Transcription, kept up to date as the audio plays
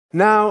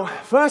Now,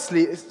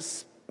 firstly,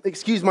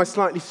 excuse my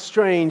slightly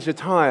strange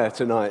attire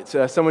tonight.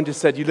 Someone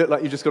just said, you look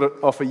like you just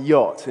got off a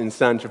yacht in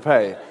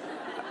Saint-Tropez.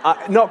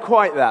 Not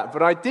quite that,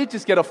 but I did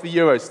just get off the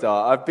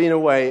Eurostar. I've been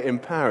away in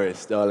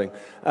Paris, darling,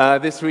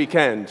 this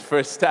weekend for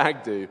a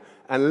stag do,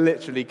 and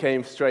literally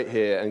came straight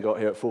here and got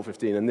here at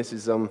 4:15, and this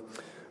is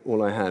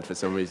all I had for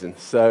some reason.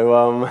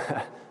 So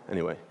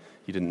anyway,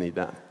 you didn't need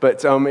that.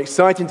 But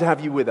exciting to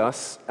have you with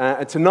us.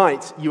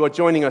 Tonight, you are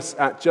joining us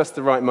at just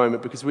the right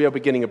moment because we are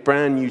beginning a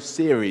brand new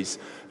series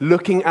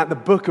looking at the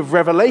book of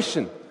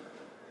Revelation.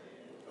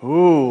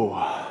 Ooh,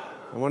 I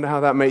wonder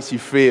how that makes you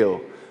feel.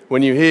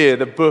 When you hear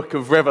the book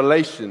of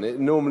Revelation, it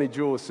normally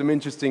draws some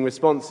interesting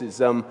responses.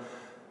 A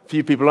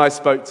few people I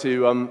spoke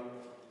to,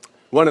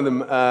 one of them,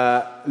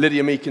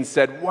 Lydia Meakin,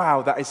 said,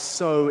 wow, that is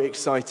so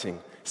exciting.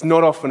 It's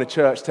not often a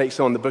church takes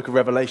on the book of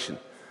Revelation.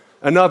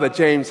 Another,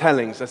 James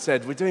Hellings, I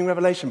said, we're doing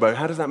Revelation, Bo,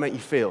 how does that make you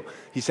feel?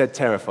 He said,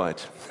 terrified.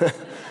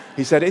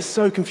 He said, it's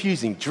so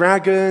confusing.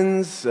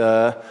 Dragons,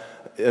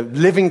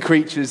 living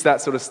creatures, that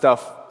sort of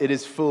stuff, it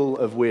is full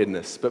of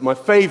weirdness. But my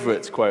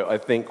favorite quote, I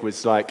think,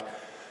 was like,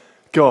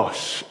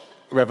 gosh,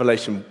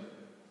 Revelation,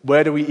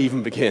 where do we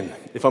even begin?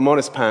 If I'm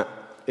honest, Pat,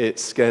 it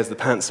scares the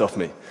pants off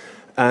me.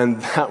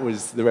 And that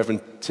was the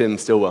Reverend Tim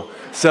Stillwell.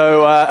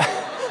 So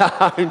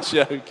I'm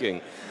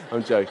joking.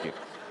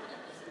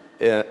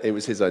 Yeah, it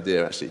was his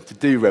idea, actually, to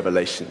do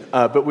Revelation.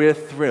 But we're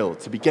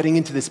thrilled to be getting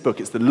into this book.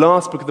 It's the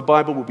last book of the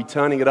Bible. We'll be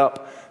turning it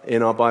up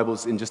in our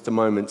Bibles in just a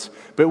moment.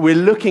 But we're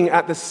looking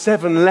at the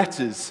 7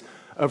 letters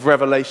of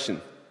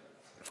Revelation.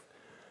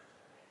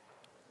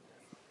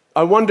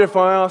 I wonder if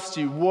I asked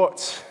you,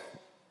 what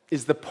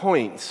is the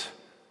point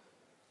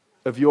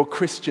of your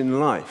Christian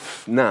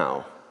life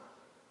now?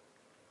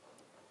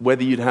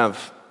 Whether you'd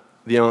have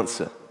the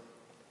answer.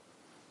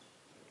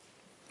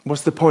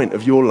 What's the point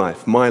of your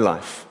life, my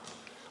life?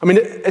 I mean,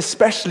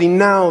 especially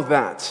now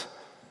that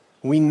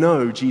we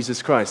know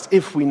Jesus Christ.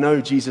 If we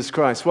know Jesus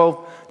Christ,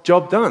 well,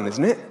 job done,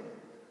 isn't it?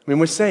 I mean,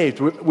 we're saved.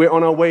 We're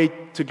on our way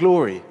to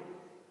glory.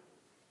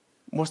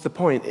 What's the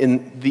point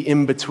in the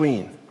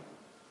in-between?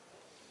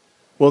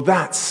 Well,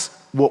 that's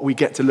what we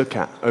get to look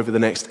at over the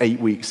next 8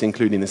 weeks,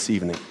 including this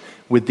evening,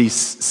 with these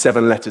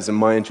 7 letters and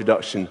my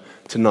introduction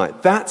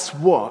tonight. That's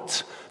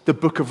what the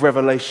book of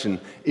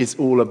Revelation is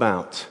all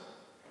about.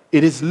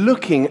 It is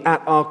looking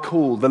at our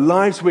call, the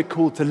lives we're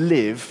called to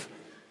live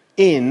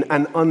in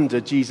and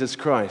under Jesus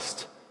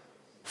Christ.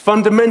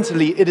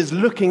 Fundamentally, it is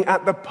looking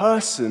at the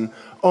person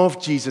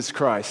of Jesus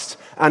Christ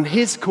and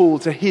his call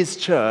to his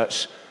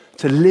church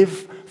to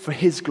live for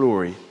his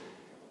glory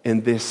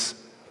in this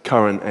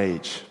current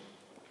age.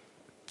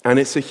 And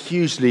it's a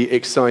hugely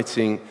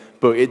exciting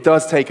book. It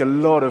does take a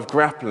lot of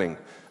grappling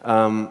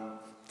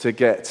to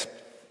get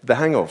the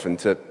hang of and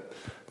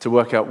to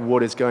work out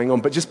what is going on.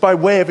 But just by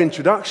way of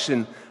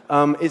introduction,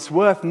 it's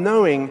worth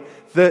knowing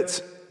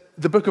that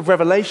the book of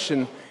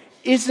Revelation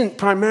isn't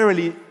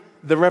primarily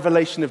the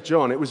revelation of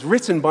John. It was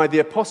written by the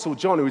Apostle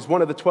John, who was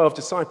one of the 12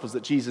 disciples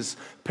that Jesus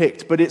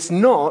picked. But it's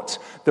not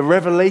the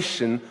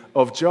revelation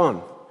of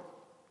John.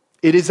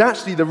 It is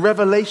actually the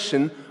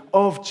revelation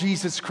of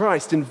Jesus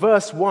Christ. In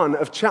verse 1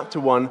 of chapter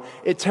 1,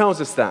 it tells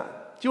us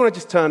that. Do you want to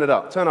just turn it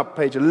up? Turn up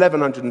page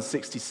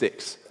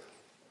 1166.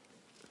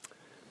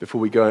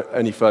 Before we go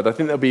any further, I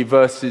think there'll be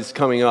verses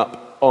coming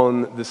up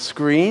on the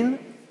screen,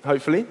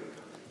 hopefully.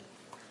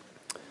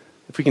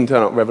 If we can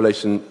turn up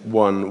Revelation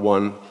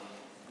 1:1.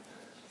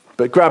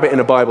 But grab it in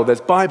a Bible.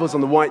 There's Bibles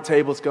on the white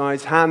tables,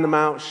 guys. Hand them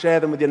out. Share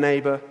them with your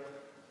neighbor.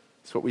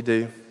 That's what we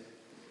do.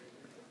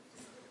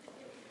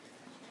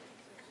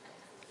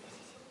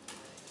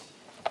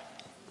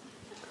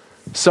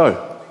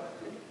 So,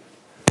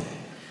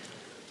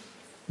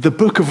 the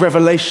book of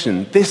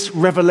Revelation, this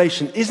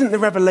revelation isn't the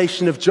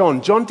revelation of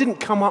John. John didn't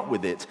come up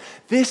with it.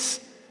 This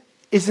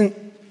isn't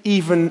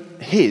even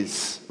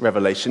his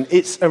revelation.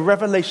 It's a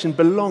revelation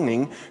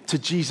belonging to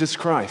Jesus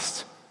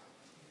Christ.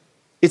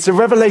 It's a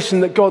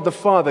revelation that God the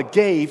Father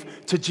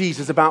gave to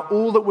Jesus about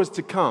all that was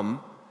to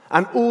come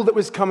and all that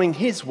was coming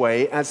his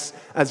way as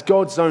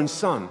God's own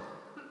Son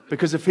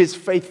because of his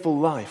faithful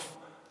life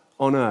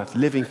on earth,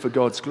 living for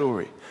God's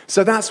glory.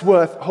 So that's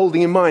worth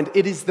holding in mind.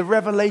 It is the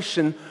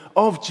revelation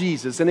of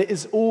Jesus, and it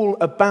is all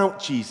about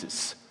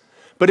Jesus.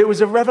 But it was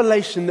a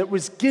revelation that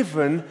was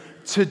given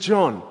to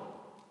John.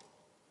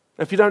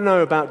 If you don't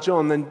know about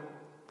John, then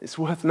it's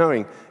worth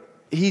knowing.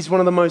 He's one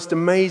of the most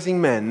amazing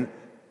men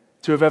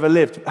to have ever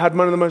lived, had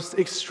one of the most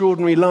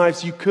extraordinary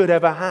lives you could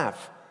ever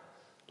have.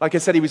 Like I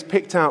said, he was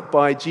picked out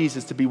by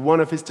Jesus to be one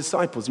of his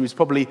disciples. He was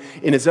probably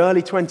in his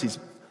early 20s,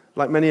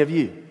 like many of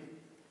you,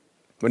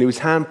 when he was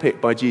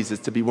handpicked by Jesus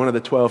to be one of the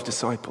 12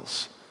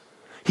 disciples.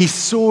 He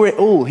saw it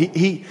all.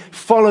 He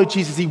followed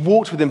Jesus. He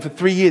walked with him for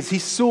 3 years. He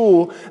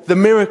saw the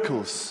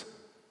miracles.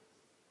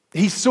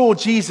 He saw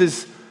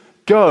Jesus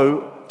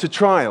go to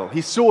trial.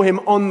 He saw him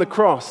on the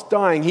cross,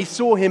 dying. He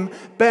saw him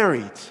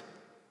buried.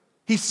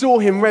 He saw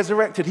him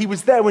resurrected. He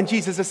was there when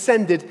Jesus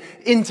ascended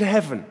into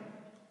heaven.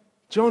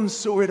 John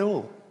saw it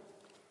all.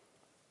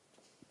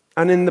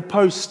 And in the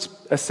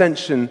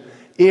post-ascension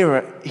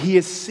era, he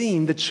has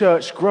seen the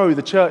church grow,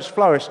 the church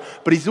flourish,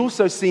 but he's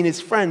also seen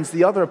his friends,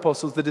 the other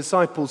apostles, the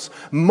disciples,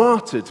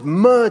 martyred,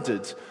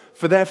 murdered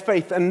for their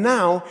faith. And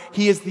now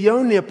he is the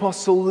only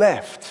apostle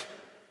left.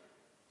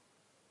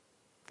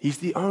 He's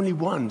the only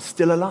one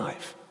still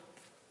alive.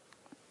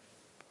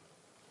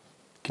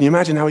 Can you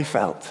imagine how he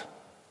felt?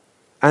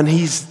 And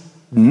he's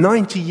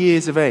 90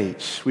 years of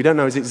age. We don't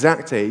know his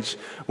exact age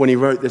when he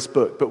wrote this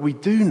book, but we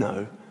do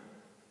know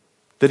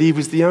that he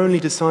was the only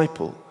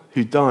disciple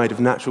who died of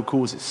natural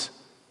causes.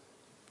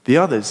 The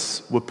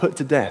others were put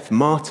to death,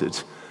 martyred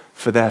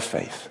for their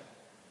faith.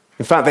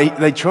 In fact,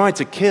 they tried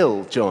to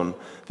kill John,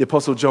 the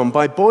Apostle John,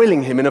 by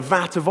boiling him in a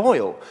vat of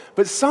oil.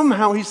 But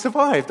somehow he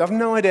survived. I've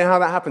no idea how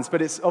that happens,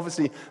 but it's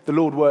obviously the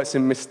Lord works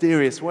in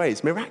mysterious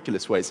ways,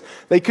 miraculous ways.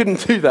 They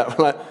couldn't do that.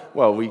 We're like,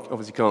 well, we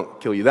obviously can't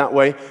kill you that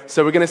way,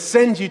 so we're going to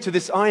send you to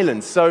this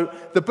island. So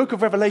the book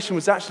of Revelation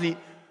was actually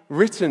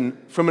written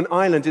from an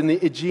island in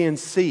the Aegean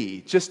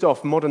Sea, just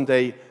off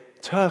modern-day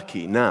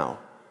Turkey now,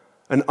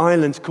 an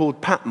island called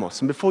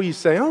Patmos. And before you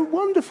say, oh,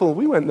 wonderful,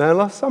 we went there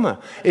last summer,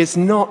 it's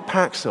not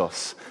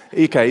Paxos.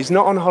 Okay, he's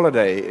not on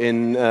holiday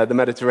in the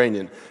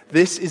Mediterranean.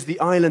 This is the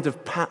island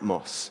of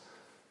Patmos,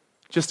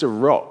 just a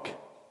rock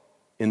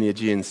in the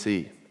Aegean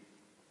Sea.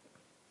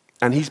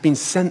 And he's been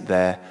sent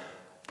there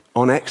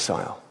on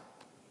exile.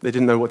 They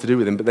didn't know what to do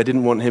with him, but they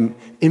didn't want him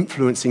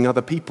influencing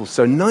other people.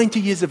 So 90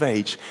 years of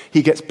age,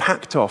 he gets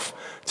packed off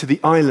to the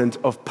island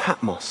of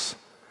Patmos.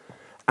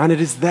 And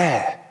it is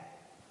there,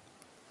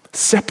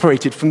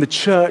 separated from the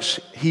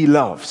church he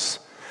loves,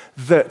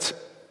 that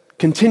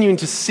continuing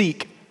to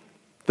seek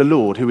the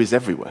Lord who is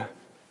everywhere,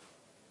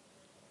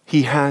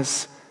 he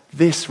has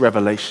this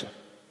revelation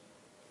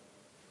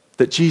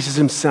that Jesus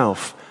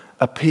himself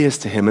appears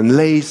to him and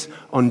lays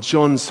on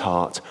John's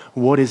heart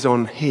what is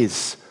on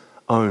his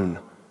own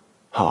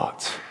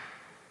heart.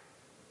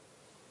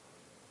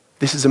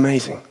 This is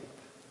amazing.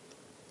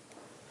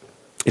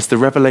 It's the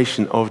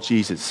revelation of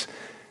Jesus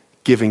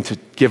given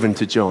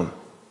to John.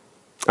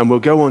 And we'll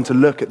go on to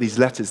look at these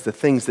letters, the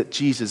things that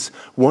Jesus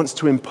wants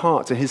to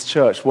impart to his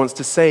church, wants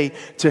to say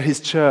to his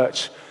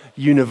church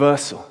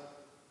universal.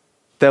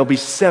 There'll be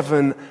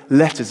 7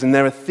 letters, and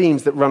there are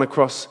themes that run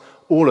across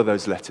all of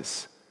those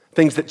letters.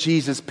 Things that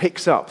Jesus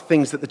picks up,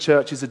 things that the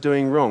churches are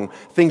doing wrong,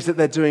 things that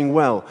they're doing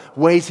well,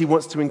 ways he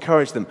wants to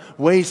encourage them,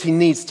 ways he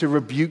needs to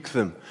rebuke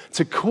them,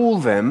 to call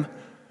them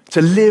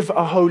to live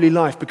a holy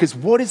life. Because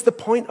what is the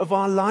point of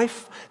our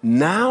life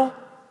now,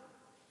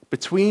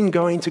 between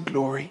going to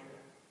glory?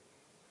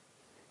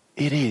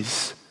 It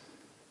is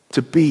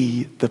to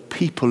be the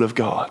people of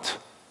God,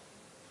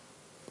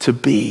 to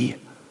be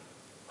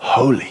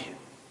holy.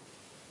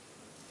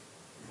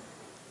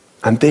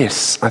 And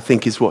this, I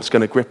think, is what's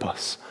going to grip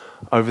us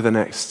over the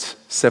next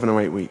 7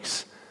 or 8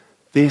 weeks.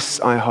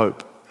 This, I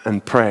hope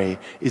and pray,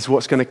 is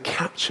what's going to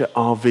capture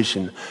our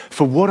vision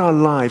for what our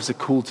lives are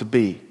called to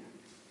be,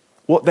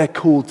 what they're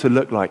called to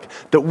look like,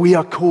 that we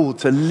are called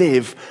to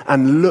live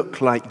and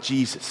look like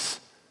Jesus.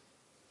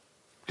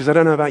 Because I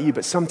don't know about you,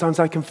 but sometimes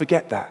I can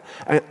forget that.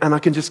 And I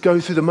can just go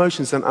through the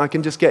motions, and I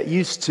can just get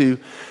used to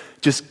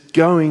just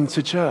going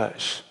to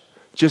church,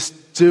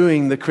 just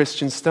doing the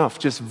Christian stuff,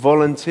 just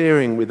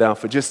volunteering with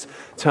Alpha, just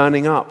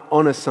turning up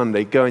on a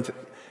Sunday, going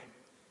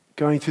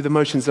through the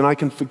motions, and I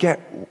can forget,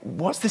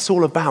 what's this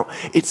all about?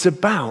 It's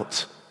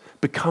about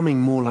becoming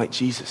more like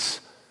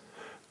Jesus,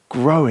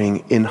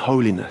 growing in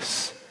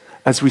holiness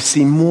as we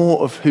see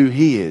more of who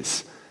he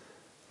is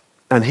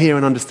and hear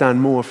and understand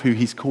more of who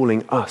he's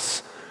calling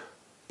us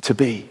to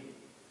be.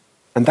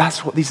 And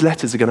that's what these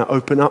letters are going to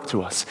open up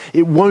to us.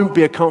 It won't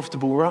be a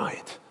comfortable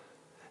ride.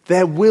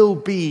 There will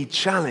be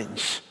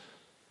challenge.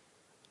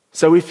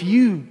 So if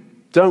you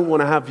don't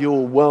want to have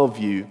your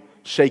worldview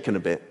shaken a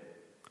bit,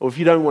 or if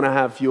you don't want to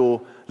have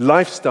your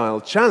lifestyle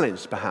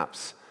challenged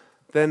perhaps,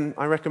 then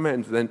I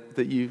recommend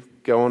that you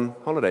go on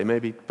holiday,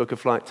 maybe book a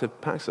flight to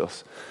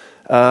Paxos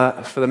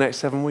for the next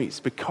 7 weeks,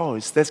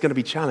 because there's going to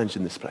be challenge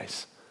in this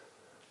place.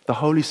 The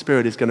Holy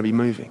Spirit is going to be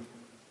moving.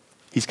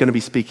 He's going to be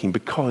speaking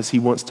because he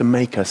wants to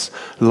make us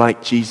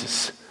like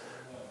Jesus.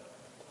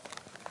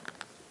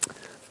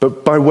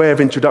 But by way of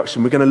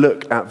introduction, we're going to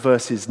look at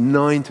verses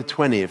 9 to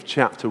 20 of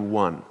chapter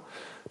 1.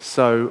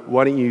 So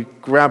why don't you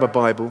grab a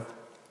Bible?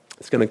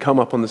 It's going to come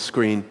up on the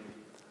screen.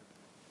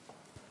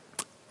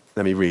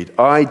 Let me read.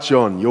 I,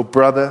 John, your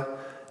brother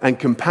and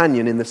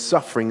companion in the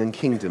suffering and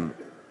kingdom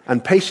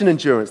and patient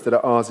endurance that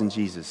are ours in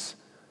Jesus,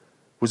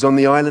 was on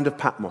the island of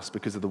Patmos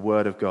because of the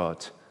word of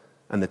God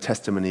and the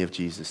testimony of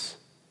Jesus.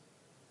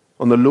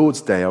 On the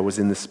Lord's day, I was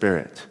in the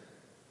Spirit,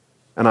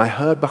 and I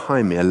heard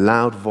behind me a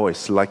loud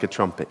voice like a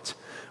trumpet,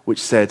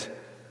 which said,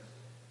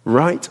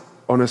 "Write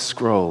on a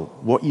scroll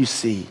what you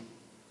see,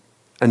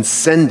 and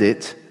send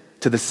it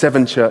to the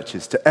 7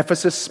 churches, to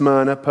Ephesus,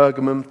 Smyrna,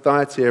 Pergamum,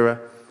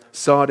 Thyatira,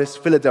 Sardis,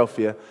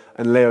 Philadelphia,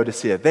 and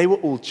Laodicea." They were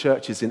all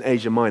churches in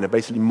Asia Minor,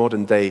 basically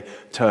modern-day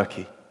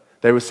Turkey.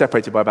 They were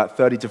separated by about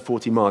 30 to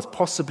 40 miles,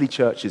 possibly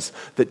churches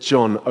that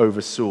John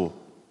oversaw.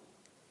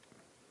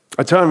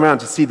 I turned around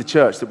to see the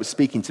church that was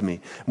speaking to me.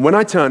 And when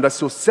I turned, I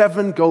saw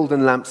 7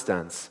 golden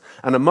lampstands.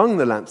 And among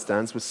the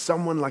lampstands was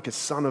someone like a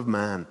son of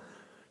man,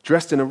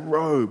 dressed in a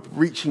robe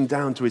reaching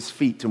down to his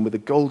feet and with a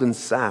golden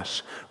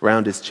sash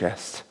round his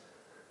chest.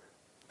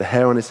 The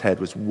hair on his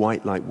head was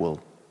white like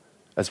wool,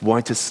 as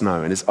white as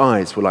snow, and his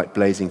eyes were like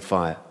blazing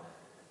fire.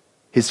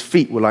 His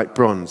feet were like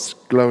bronze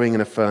glowing in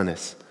a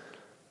furnace,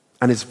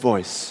 and his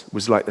voice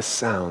was like the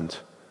sound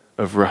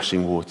of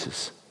rushing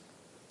waters.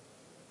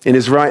 In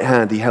his right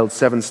hand he held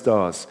 7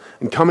 stars,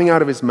 and coming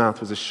out of his mouth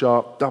was a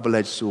sharp,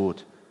 double-edged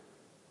sword.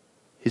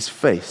 His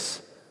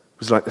face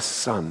was like the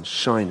sun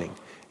shining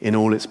in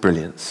all its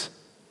brilliance.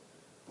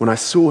 When I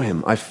saw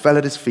him, I fell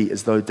at his feet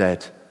as though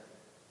dead.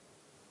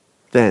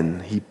 Then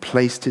he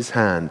placed his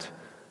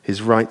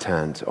right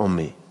hand, on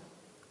me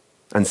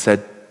and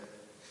said,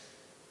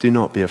 "Do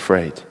not be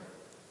afraid.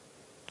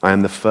 I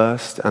am the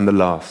first and the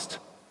last.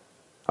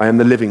 I am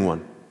the living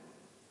one.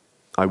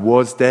 I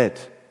was dead,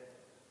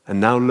 and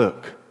now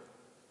look,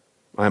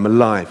 I am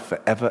alive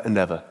forever and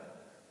ever,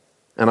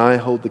 and I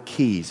hold the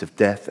keys of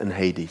death and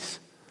Hades.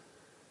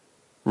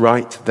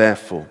 Write,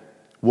 therefore,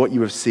 what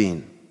you have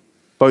seen,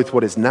 both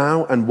what is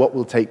now and what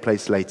will take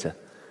place later.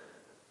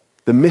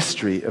 The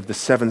mystery of the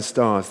 7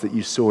 stars that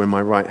you saw in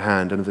my right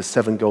hand and of the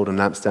 7 golden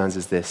lampstands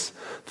is this.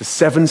 The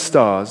 7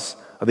 stars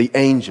are the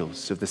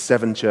angels of the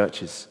 7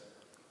 churches,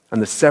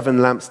 and the 7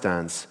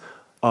 lampstands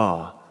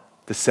are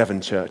the 7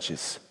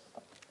 churches."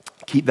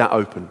 Keep that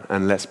open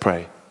and let's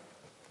pray.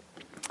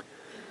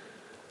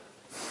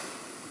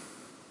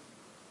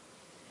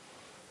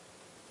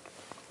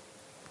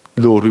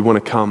 Lord, we want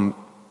to come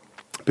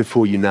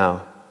before you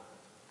now,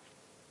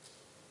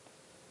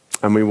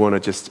 and we want to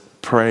just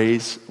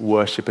praise,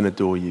 worship, and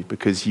adore you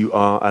because you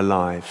are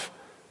alive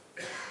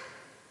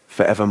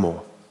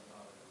forevermore.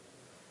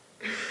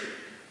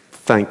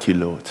 Thank you,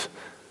 Lord,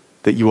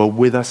 that you are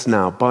with us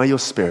now by your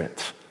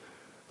Spirit.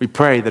 We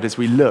pray that as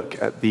we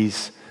look at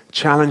these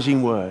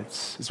challenging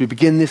words, as we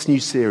begin this new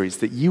series,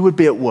 that you would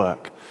be at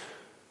work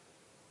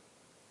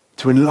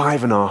to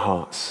enliven our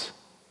hearts,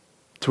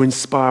 to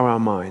inspire our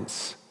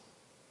minds,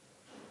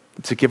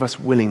 to give us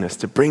willingness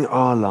to bring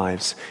our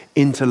lives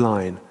into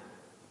line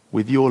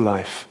with your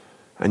life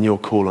and your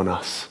call on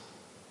us.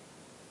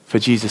 For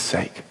Jesus'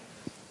 sake.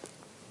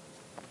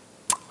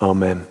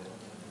 Amen.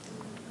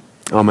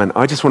 Amen.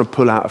 I just want to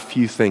pull out a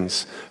few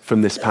things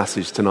from this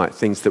passage tonight,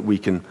 things that we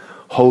can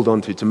hold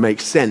on to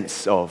make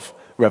sense of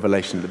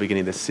Revelation at the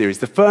beginning of this series.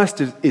 The first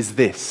is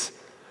this: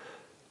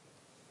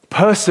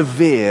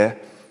 persevere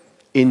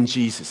in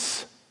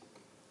Jesus.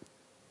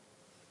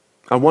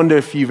 I wonder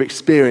if you've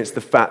experienced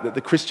the fact that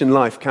the Christian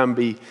life can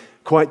be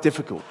quite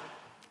difficult,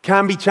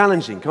 can be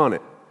challenging, can't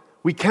it?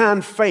 We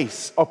can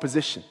face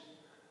opposition.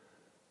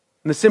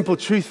 And the simple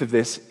truth of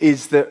this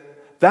is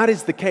that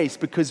is the case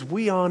because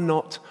we are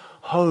not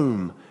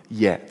home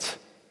yet.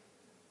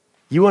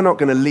 You are not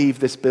going to leave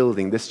this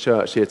building, this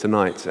church here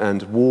tonight,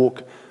 and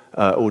walk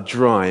or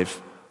drive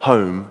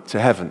home to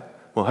heaven.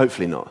 Well,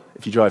 hopefully not,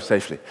 if you drive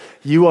safely.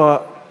 You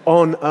are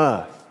on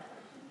earth.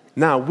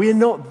 Now, we're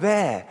not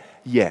there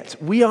yet.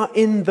 We are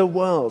in the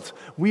world.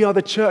 We are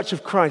the church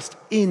of Christ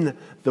in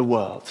the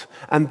world.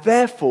 And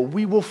therefore,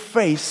 we will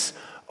face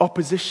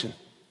opposition.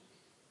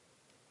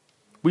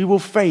 We will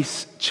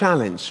face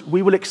challenge.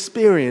 We will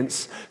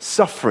experience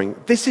suffering.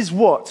 This is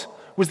what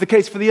was the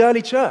case for the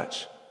early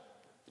church.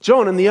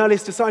 John and the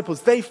earliest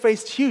disciples, they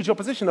faced huge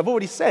opposition. I've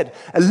already said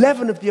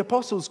 11 of the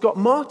apostles got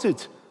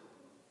martyred.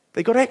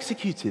 They got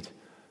executed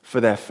for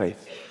their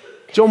faith.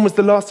 John was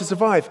the last to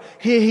survive.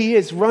 Here he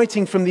is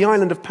writing from the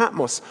island of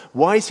Patmos.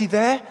 Why is he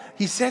there?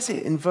 He says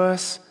it in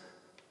verse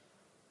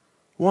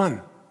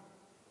 1.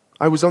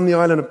 I was on the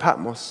island of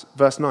Patmos,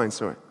 verse 9,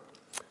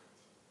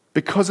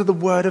 because of the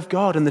word of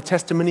God and the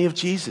testimony of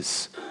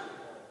Jesus.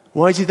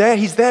 Why is he there?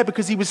 He's there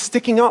because he was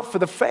sticking up for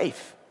the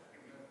faith.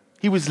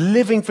 He was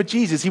living for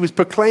Jesus. He was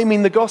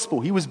proclaiming the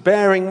gospel. He was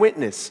bearing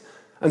witness.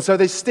 And so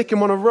they stick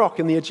him on a rock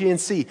in the Aegean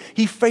Sea.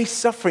 He faced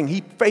suffering.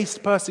 He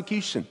faced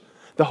persecution.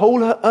 The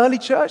whole early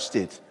church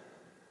did.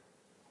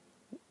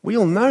 We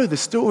all know the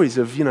stories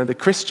of, the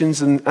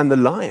Christians and the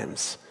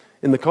lions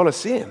in the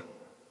Colosseum.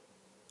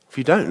 If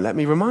you don't, let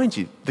me remind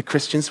you, the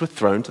Christians were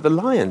thrown to the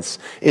lions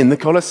in the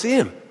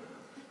Colosseum.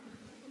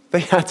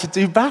 They had to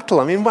do battle.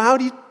 I mean, how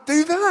do you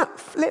do that?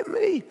 Flip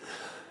me.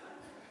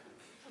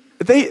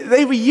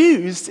 They were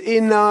used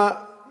in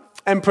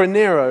Emperor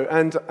Nero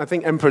and I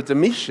think Emperor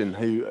Domitian,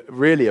 who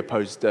really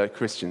opposed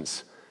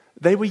Christians.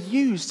 They were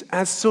used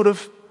as sort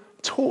of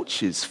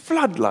torches,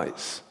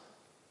 floodlights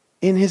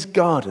in his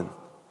garden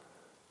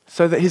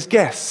so that his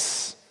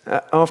guests,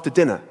 after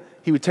dinner,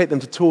 he would take them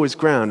to tour his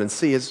ground and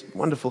see his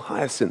wonderful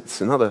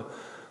hyacinths and other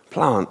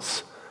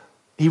plants.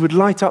 He would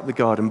light up the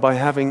garden by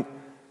having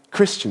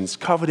Christians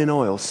covered in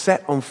oil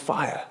set on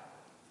fire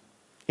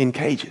in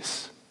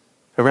cages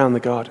around the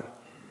garden.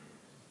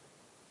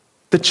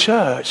 The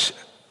church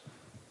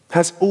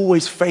has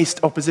always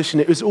faced opposition.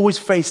 It has always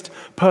faced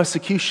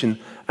persecution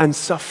and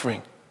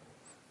suffering.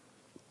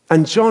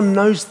 And John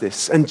knows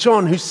this. And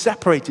John, who's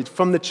separated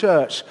from the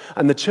church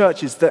and the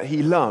churches that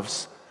he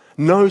loves,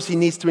 knows he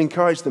needs to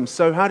encourage them.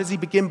 So how does he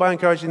begin by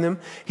encouraging them?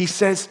 He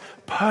says,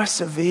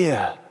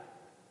 persevere.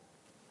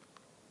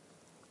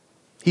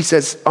 He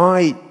says,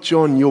 I,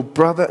 John, your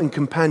brother and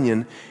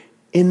companion,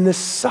 in the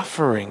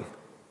suffering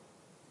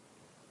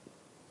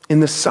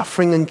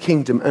and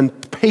kingdom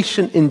and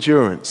patient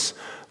endurance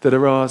that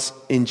are ours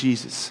in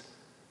Jesus.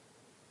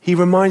 He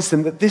reminds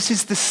them that this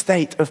is the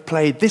state of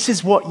play. This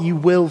is what you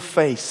will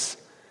face.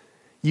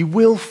 You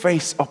will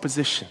face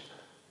opposition.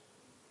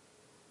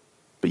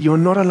 But you're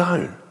not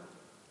alone.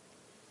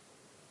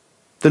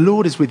 The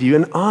Lord is with you,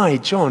 and I,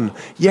 John,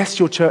 yes,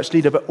 your church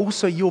leader, but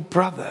also your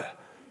brother,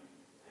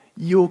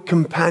 your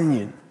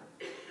companion.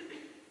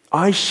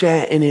 I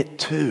share in it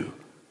too.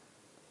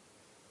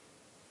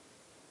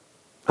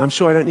 I'm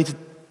sure I don't need to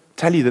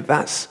tell you that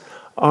that's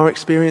our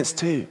experience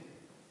too.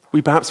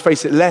 We perhaps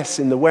face it less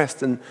in the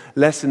West and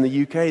less in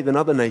the UK than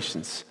other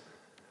nations,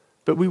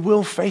 but we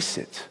will face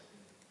it.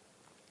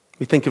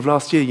 We think of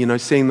last year,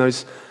 seeing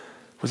those,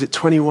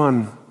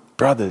 21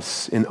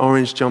 brothers in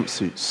orange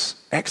jumpsuits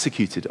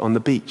executed on the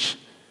beach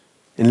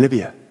in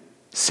Libya,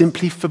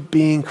 simply for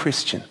being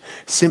Christian,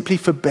 simply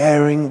for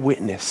bearing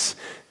witness.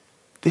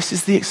 This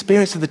is the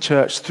experience of the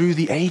church through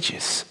the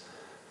ages.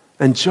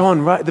 And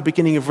John, right at the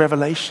beginning of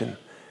Revelation,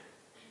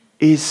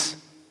 is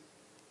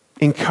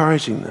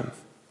encouraging them,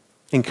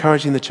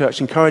 encouraging the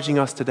church, encouraging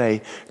us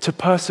today to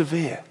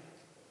persevere,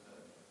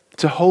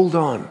 to hold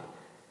on,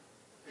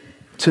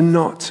 to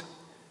not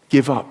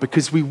give up,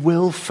 because we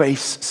will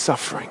face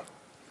suffering.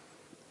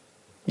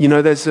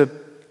 There's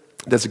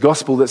a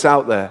gospel that's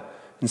out there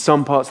in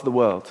some parts of the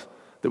world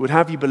that would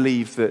have you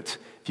believe that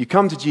if you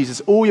come to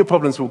Jesus, all your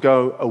problems will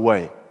go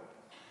away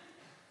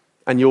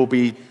and you'll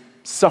be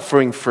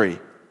suffering free.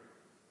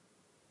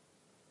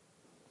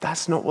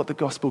 That's not what the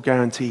gospel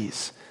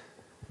guarantees.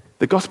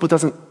 The gospel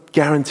doesn't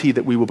guarantee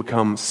that we will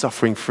become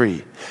suffering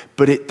free,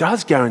 but it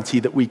does guarantee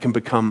that we can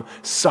become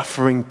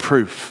suffering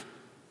proof.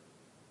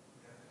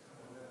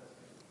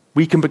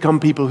 We can become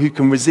people who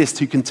can resist,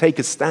 who can take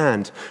a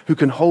stand, who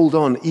can hold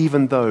on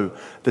even though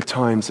the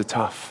times are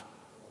tough.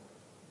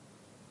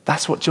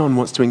 That's what John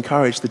wants to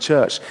encourage the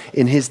church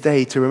in his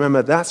day to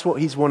remember. That's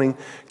what he's wanting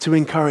to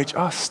encourage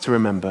us to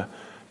remember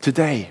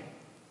today.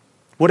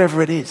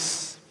 Whatever it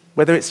is,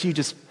 whether it's you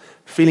just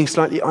feeling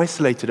slightly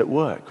isolated at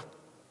work,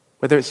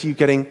 whether it's you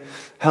getting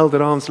held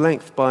at arm's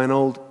length by an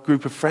old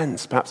group of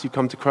friends, perhaps you've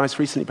come to Christ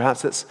recently,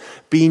 perhaps that's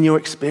been your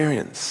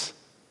experience.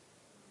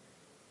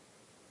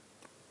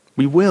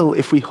 We will,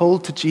 if we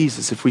hold to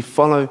Jesus, if we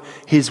follow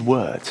his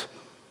word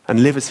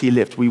and live as he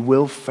lived, we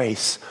will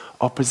face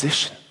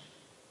opposition.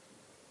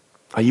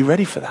 Are you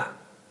ready for that?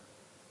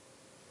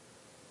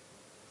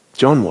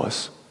 John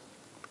was.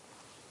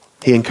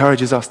 He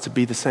encourages us to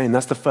be the same.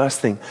 That's the first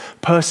thing.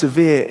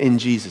 Persevere in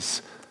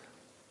Jesus.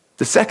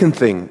 The second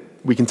thing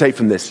we can take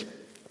from this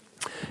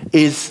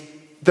is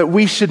that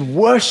we should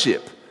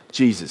worship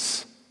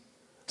Jesus.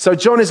 So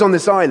John is on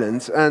this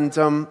island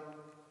and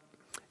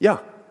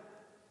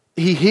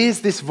he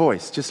hears this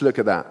voice. Just look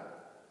at that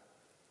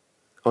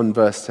on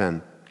verse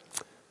 10.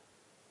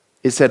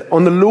 It said,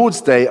 on the Lord's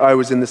day I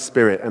was in the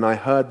Spirit, and I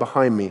heard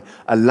behind me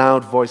a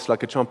loud voice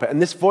like a trumpet. And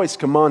this voice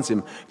commands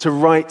him to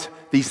write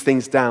these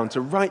things down,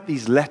 to write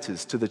these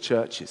letters to the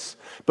churches.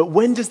 But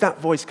when does that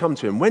voice come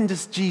to him? When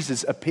does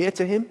Jesus appear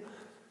to him?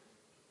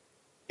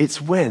 It's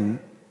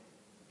when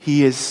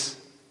he is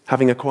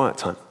having a quiet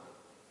time.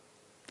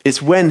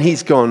 It's when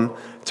he's gone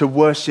to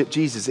worship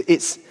Jesus.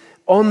 It's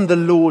on the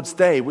Lord's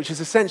day, which is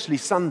essentially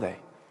Sunday.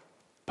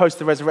 Post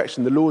the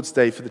resurrection, the Lord's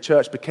day for the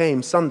church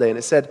became Sunday. And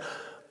it said,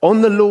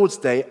 on the Lord's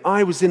day,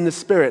 I was in the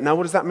Spirit. Now,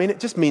 what does that mean?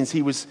 It just means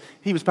he was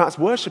perhaps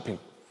worshiping.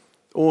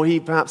 Or he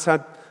perhaps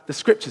had the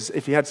scriptures,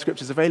 if he had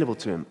scriptures available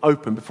to him,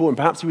 open before him.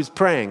 Perhaps he was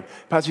praying.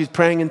 Perhaps he was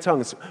praying in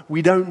tongues.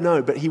 We don't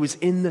know, but he was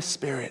in the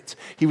Spirit.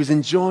 He was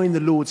enjoying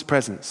the Lord's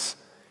presence.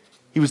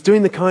 He was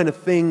doing the kind of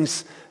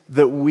things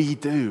that we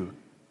do.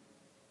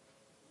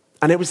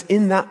 And it was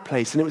in that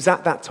place, and it was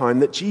at that time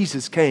that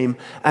Jesus came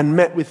and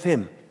met with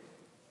him.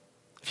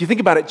 If you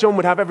think about it, John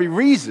would have every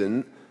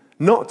reason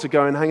not to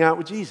go and hang out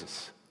with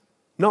Jesus.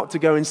 Not to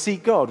go and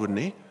seek God, wouldn't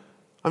he?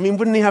 I mean,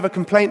 wouldn't he have a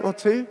complaint or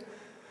two?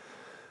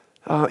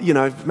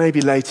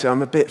 Maybe later,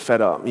 I'm a bit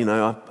fed up.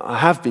 I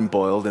have been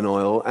boiled in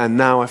oil, and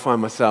now I find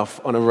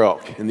myself on a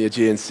rock in the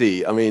Aegean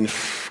Sea. I mean,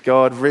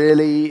 God,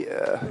 really?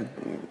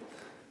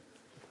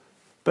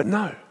 But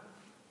no.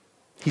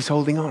 He's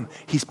holding on.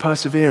 He's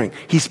persevering.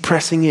 He's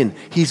pressing in.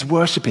 He's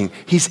worshiping.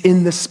 He's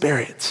in the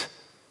Spirit.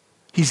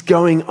 He's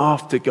going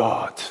after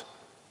God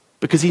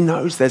because he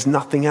knows there's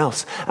nothing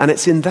else. And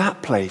it's in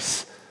that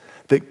place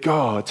that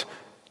God,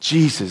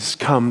 Jesus,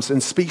 comes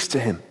and speaks to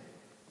him.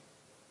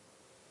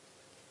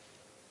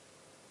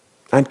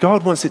 And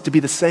God wants it to be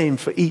the same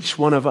for each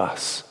one of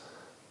us.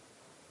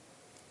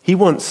 He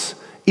wants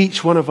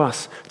each one of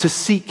us to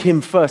seek him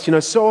first.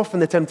 So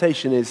often the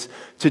temptation is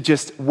to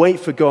just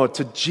wait for God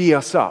to gee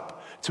us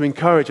up, to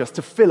encourage us,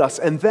 to fill us,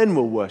 and then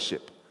we'll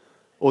worship.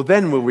 Or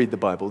then we'll read the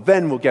Bible.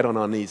 Then we'll get on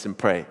our knees and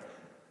pray.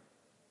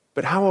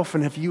 But how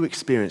often have you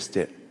experienced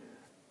it,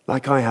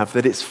 like I have,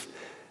 that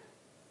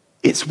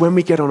It's when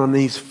we get on our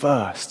knees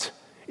first.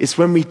 It's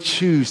when we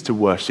choose to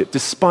worship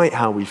despite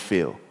how we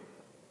feel.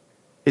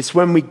 It's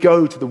when we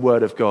go to the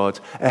Word of God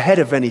ahead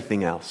of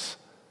anything else,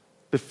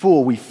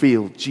 before we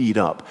feel G'd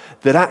up,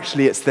 that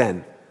actually it's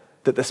then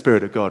that the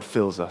Spirit of God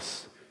fills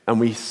us and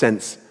we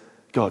sense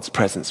God's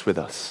presence with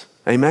us.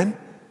 Amen?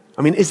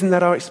 I mean, isn't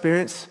that our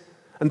experience?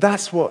 And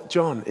that's what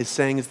John is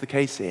saying is the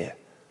case here.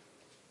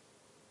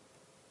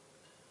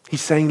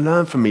 He's saying,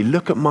 learn from me,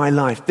 look at my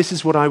life. This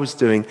is what I was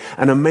doing,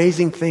 and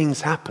amazing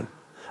things happen.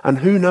 And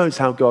who knows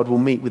how God will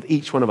meet with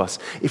each one of us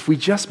if we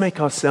just make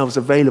ourselves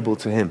available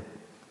to him.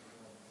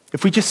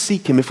 If we just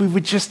seek him, if we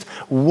would just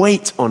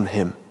wait on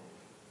him.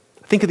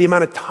 Think of the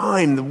amount of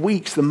time, the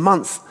weeks, the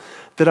months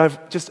that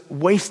I've just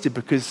wasted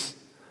because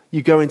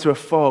you go into a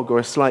fog or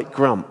a slight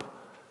grump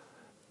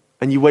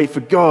and you wait for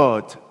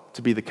God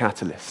to be the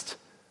catalyst.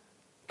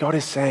 God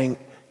is saying,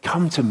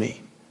 come to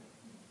me.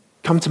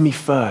 Come to me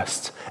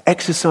first.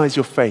 Exercise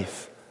your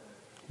faith.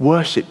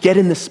 Worship. Get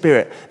in the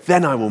Spirit.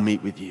 Then I will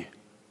meet with you.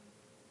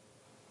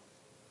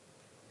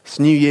 It's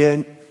New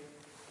Year.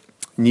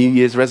 New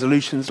Year's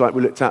resolutions like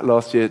we looked at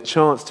last year.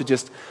 Chance to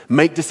just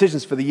make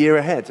decisions for the year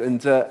ahead.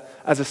 And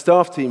as a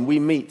staff team, we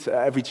meet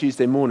every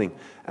Tuesday morning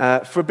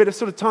for a bit of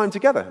sort of time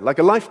together, like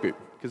a life group.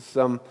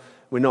 Because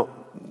we're not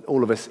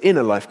all of us in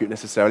a life group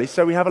necessarily.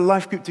 So we have a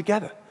life group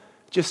together.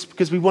 Just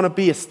because we want to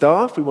be a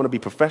staff, we want to be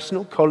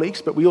professional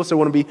colleagues, but we also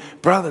want to be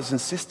brothers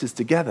and sisters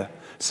together,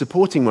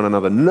 supporting one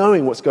another,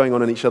 knowing what's going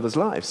on in each other's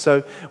lives.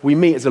 So we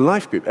meet as a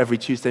life group every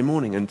Tuesday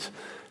morning. And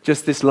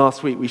just this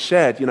last week, we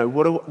shared,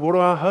 what are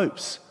our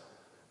hopes?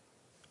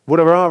 What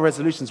are our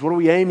resolutions? What are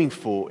we aiming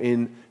for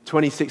in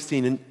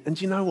 2016?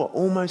 And you know what?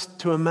 Almost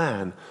to a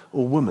man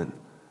or woman,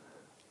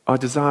 our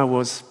desire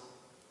was,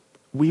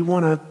 we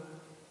want to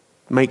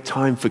make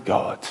time for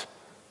God.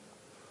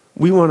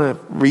 We want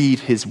to read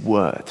his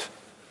word.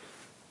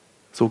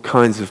 There's all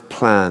kinds of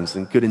plans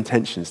and good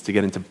intentions to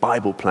get into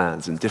Bible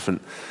plans and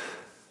different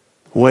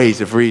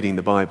ways of reading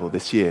the Bible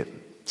this year.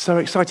 So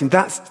exciting.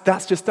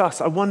 That's just us.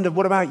 I wonder,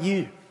 what about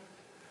you?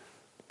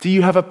 Do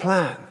you have a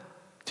plan?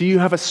 Do you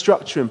have a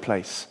structure in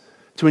place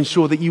to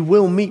ensure that you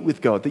will meet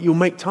with God, that you'll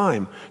make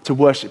time to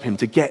worship him,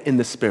 to get in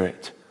the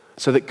Spirit,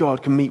 so that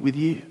God can meet with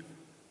you?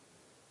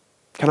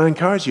 Can I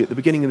encourage you at the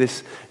beginning of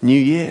this new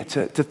year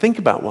to think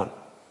about one?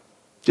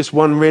 Just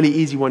one really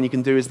easy one you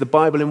can do is the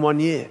Bible in 1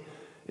 year.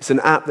 It's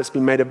an app that's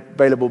been made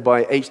available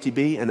by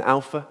HTB and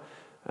Alpha,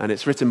 and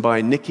it's written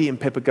by Nikki and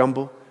Pippa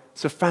Gumble.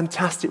 It's a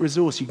fantastic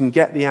resource. You can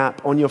get the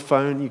app on your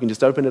phone. You can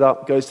just open it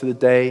up, goes to the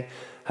day,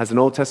 has an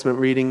Old Testament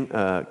reading,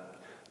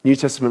 New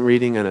Testament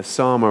reading, and a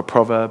psalm or a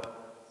proverb,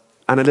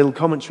 and a little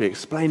commentary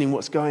explaining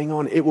what's going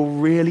on. It will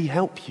really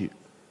help you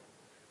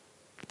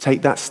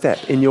take that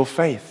step in your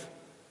faith.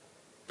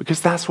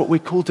 Because that's what we're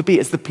called to be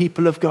as the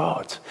people of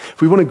God.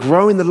 If we want to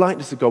grow in the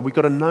likeness of God, we've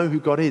got to know who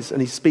God is,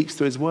 and he speaks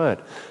through his word.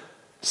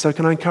 So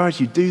can I encourage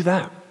you, do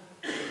that.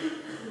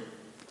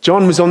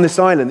 John was on this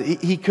island.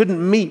 He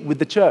couldn't meet with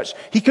the church.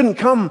 He couldn't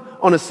come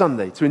on a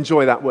Sunday to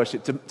enjoy that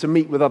worship, to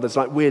meet with others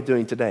like we're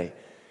doing today.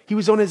 He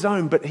was on his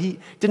own, but he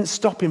didn't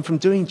stop him from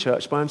doing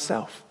church by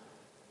himself.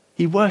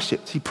 He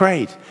worshipped, he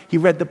prayed, he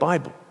read the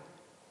Bible.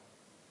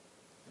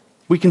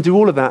 We can do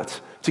all of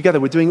that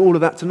together. We're doing all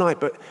of that tonight,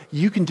 but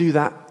you can do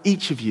that,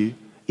 each of you,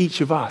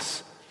 each of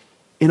us,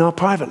 in our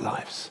private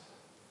lives.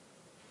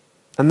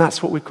 And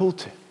that's what we're called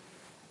to.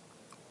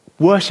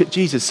 Worship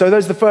Jesus. So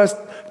those are the first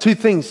two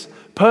things.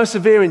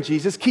 Persevere in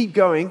Jesus, keep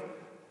going,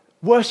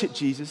 worship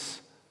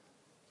Jesus.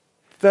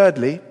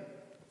 Thirdly,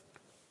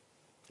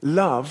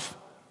 love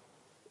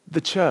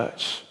the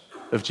church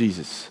of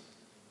Jesus.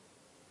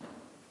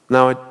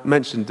 Now, I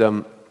mentioned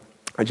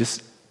I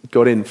just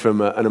got in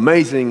from an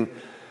amazing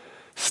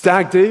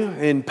stag do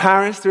in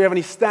Paris. Do we have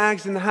any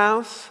stags in the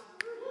house?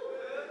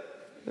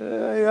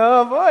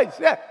 Oh, boys,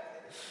 yeah.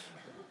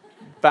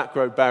 Back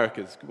row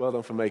barrackers. Well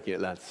done for making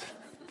it, lads.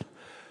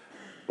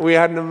 We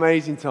had an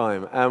amazing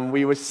time, and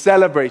we were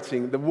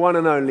celebrating the one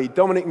and only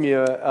Dominic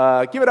Muir.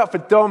 Give it up for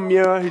Dom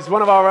Muir, who's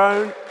one of our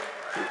own.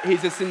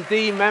 He's a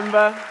Sindhi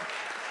member.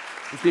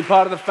 He's been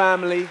part of the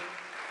family.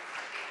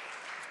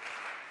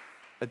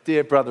 A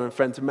dear brother and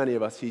friend to many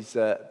of us. He's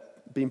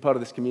been part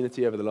of this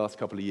community over the last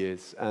couple of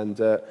years. And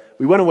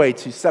we went away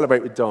to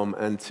celebrate with Dom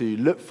and to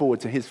look forward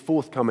to his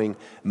forthcoming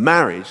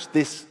marriage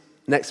this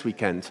next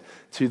weekend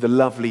to the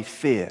lovely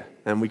Thea.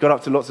 And we got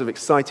up to lots of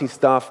exciting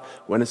stuff.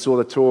 Went and saw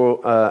the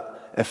Tour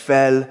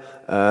Eiffel.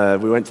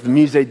 We went to the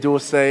Musée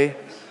d'Orsay.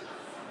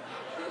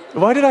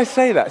 Why did I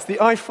say that? It's the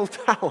Eiffel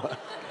Tower.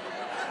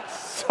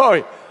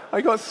 Sorry,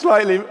 I got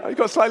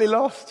slightly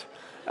lost.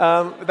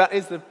 That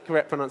is the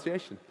correct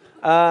pronunciation.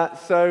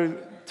 So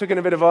took in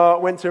a bit of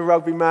art, went to a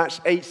rugby match,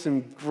 ate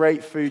some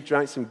great food,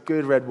 drank some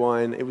good red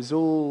wine. It was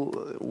all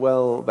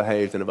well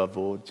behaved and above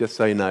board, just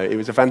so you know. It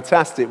was a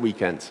fantastic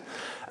weekend.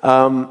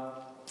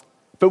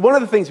 But one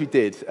of the things we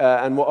did,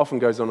 and what often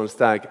goes on a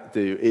stag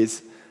do,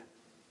 is,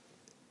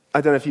 I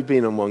don't know if you've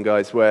been on one,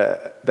 guys,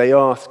 where they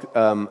ask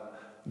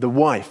the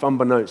wife,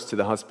 unbeknownst to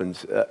the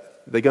husband,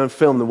 they go and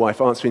film the wife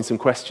answering some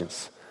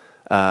questions,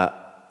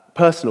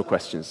 personal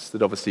questions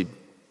that obviously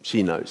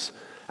She knows.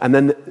 And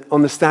then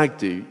on the stag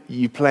do,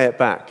 you play it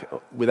back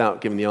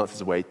without giving the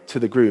answers away to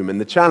the groom. And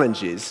the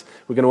challenge is,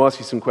 we're going to ask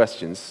you some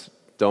questions.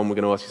 Dom, we're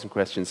going to ask you some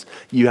questions.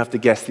 You have to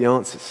guess the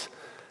answers.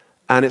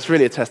 And it's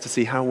really a test to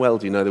see how well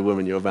do you know the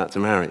woman you're about to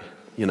marry.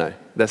 You know,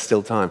 there's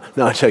still time.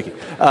 No, I'm joking.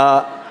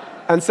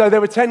 And so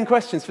there were 10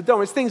 questions for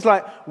Dom. It's things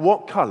like,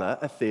 what colour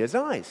are Thea's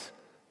eyes?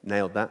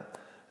 Nailed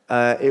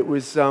that. It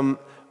was,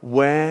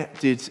 where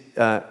did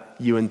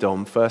you and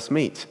Dom first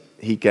meet?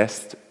 He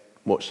guessed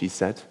what she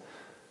said.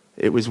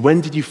 It was,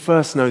 when did you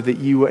first know that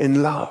you were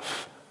in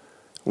love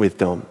with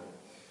Dom?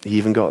 He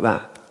even got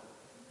that.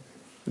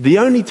 The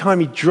only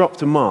time he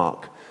dropped a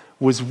mark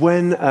was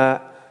when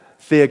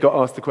Thea got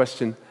asked the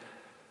question,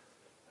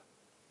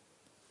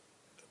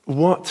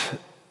 what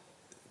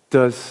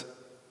does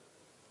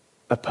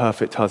a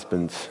perfect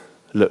husband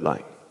look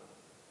like?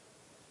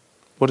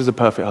 What does a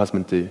perfect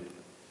husband do?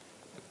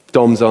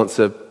 Dom's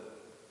answer,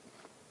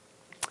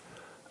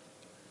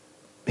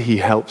 he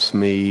helps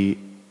me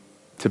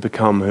to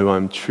become who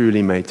I'm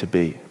truly made to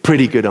be.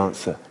 Pretty good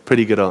answer,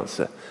 pretty good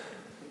answer.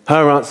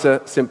 Her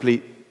answer,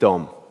 simply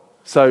Dom.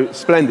 So,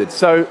 splendid.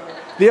 So,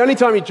 the only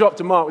time he dropped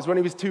a mark was when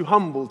he was too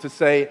humble to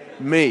say,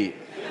 me.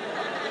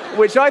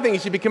 Which I think he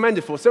should be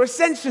commended for. So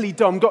essentially,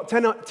 Dom got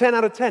 10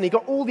 out of 10. He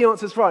got all the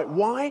answers right.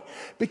 Why?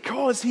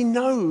 Because he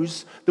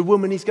knows the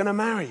woman he's going to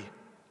marry.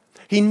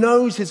 He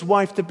knows his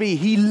wife-to-be.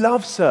 He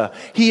loves her.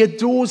 He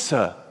adores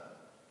her.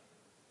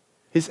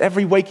 His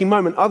every waking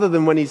moment, other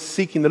than when he's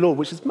seeking the Lord,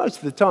 which is most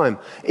of the time,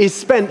 is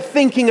spent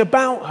thinking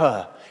about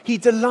her. He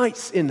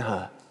delights in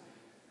her.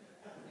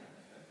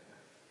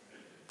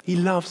 He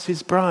loves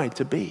his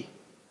bride-to-be.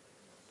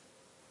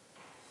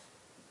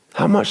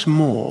 How much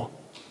more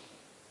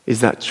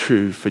is that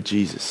true for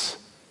Jesus?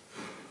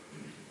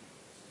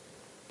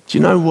 Do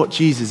you know what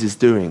Jesus is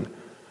doing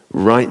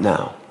right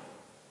now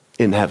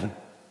in heaven?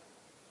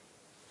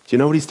 Do you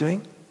know what he's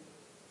doing?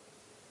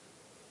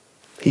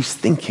 He's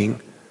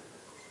thinking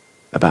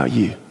about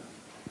you.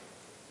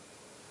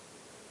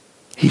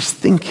 He's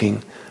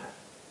thinking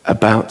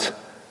about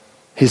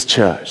his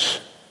church.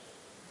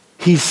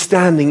 He's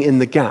standing in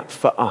the gap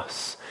for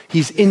us.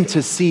 He's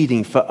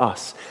interceding for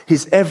us.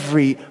 His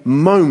every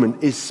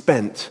moment is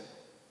spent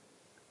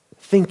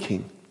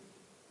thinking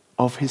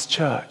of his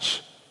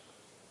church,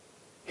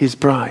 his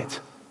bride.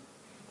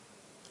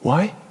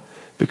 Why?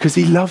 Because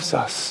he loves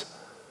us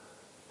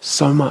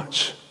so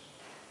much.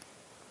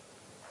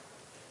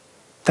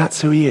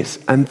 That's who he is.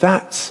 And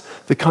that's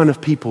the kind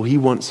of people he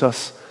wants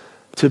us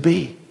to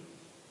be.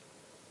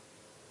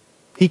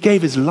 He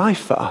gave his life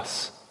for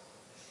us.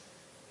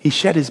 He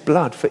shed his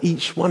blood for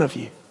each one of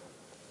you.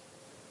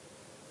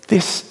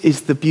 This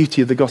is the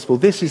beauty of the gospel.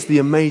 This is the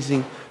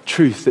amazing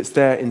truth that's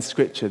there in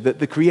Scripture, that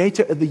the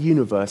creator of the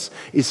universe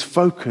is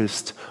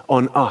focused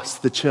on us,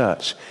 the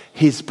church,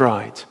 his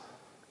bride.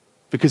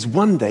 Because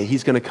one day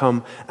he's going to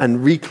come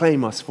and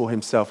reclaim us for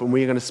himself, and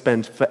we're going to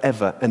spend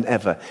forever and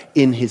ever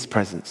in his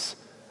presence.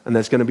 And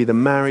there's going to be the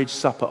marriage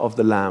supper of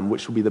the Lamb,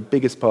 which will be the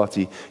biggest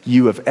party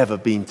you have ever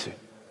been to.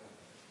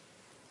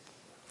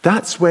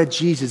 That's where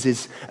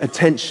Jesus'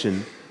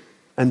 attention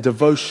and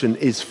devotion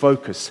is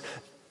focused.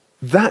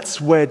 That's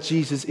where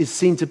Jesus is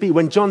seen to be.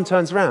 When John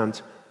turns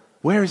around,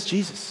 where is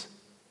Jesus?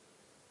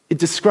 It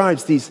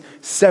describes these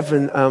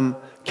 7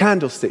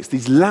 candlesticks,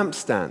 these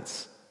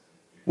lampstands,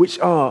 which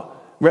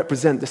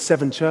represent the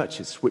 7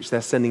 churches which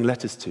they're sending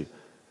letters to.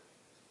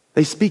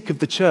 They speak of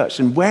the church.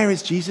 And where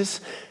is Jesus?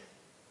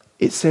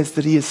 It says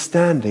that he is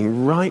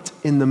standing right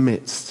in the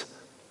midst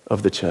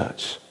of the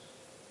church,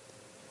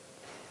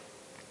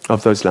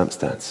 of those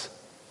lampstands.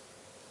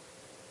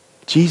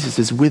 Jesus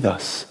is with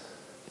us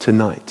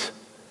tonight.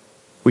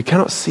 We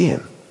cannot see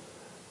him,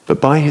 but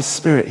by his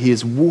Spirit, he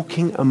is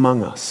walking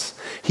among us.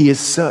 He is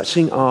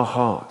searching our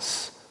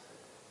hearts.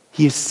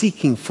 He is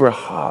seeking for a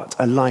heart,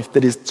 a life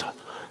that is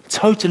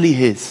totally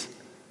his.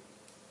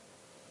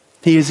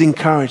 He is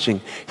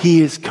encouraging.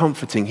 He is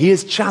comforting. He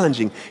is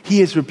challenging.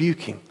 He is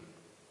rebuking.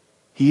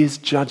 He is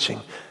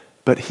judging.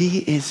 But he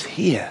is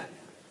here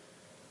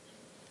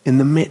in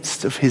the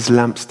midst of his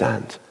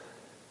lampstand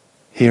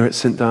here at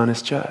St.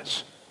 Diana's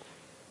Church.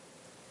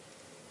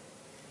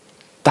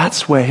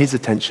 That's where his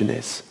attention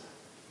is.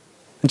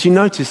 And do you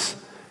notice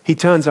he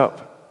turns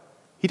up,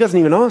 he doesn't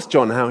even ask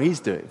John how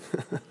he's doing.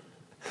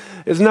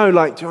 There's no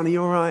like, John, are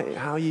you all right?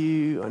 How are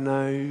you? I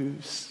know,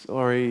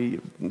 sorry,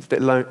 it's a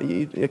bit low. Are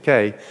you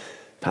okay?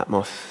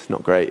 Patmos,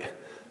 not great.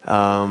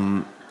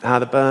 How are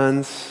the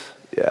burns?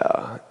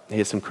 Yeah,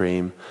 here's some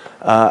cream.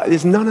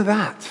 There's none of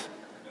that.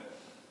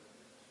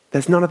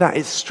 There's none of that.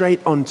 It's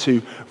straight on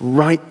to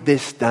write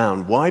this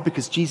down. Why?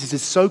 Because Jesus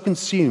is so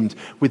consumed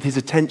with his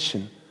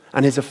attention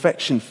and his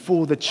affection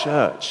for the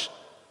church.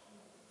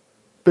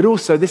 But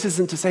also, this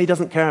isn't to say he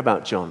doesn't care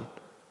about John,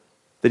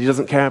 that he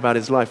doesn't care about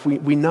his life.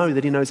 We know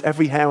that he knows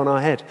every hair on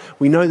our head.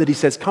 We know that he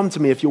says, come to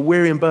me if you're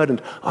weary and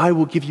burdened, I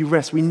will give you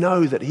rest. We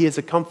know that he is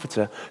a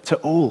comforter to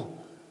all.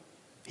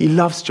 He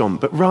loves John,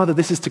 but rather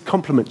this is to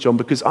compliment John,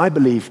 because I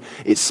believe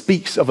it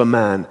speaks of a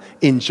man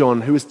in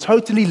John who has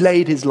totally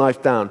laid his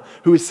life down,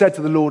 who has said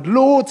to the Lord,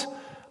 Lord,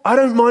 I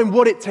don't mind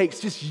what it takes.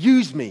 Just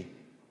use me.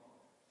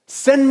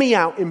 Send me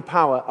out in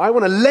power. I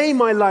want to lay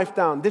my life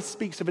down. This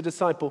speaks of a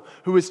disciple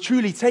who has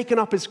truly taken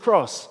up his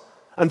cross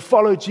and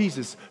followed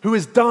Jesus, who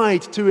has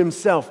died to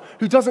himself,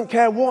 who doesn't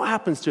care what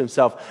happens to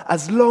himself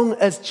as long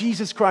as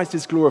Jesus Christ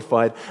is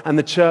glorified and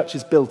the church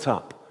is built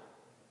up.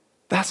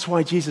 That's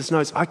why Jesus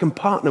knows I can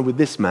partner with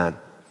this man.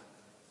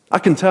 I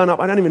can turn up.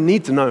 I don't even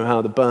need to know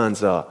how the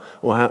burns are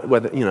or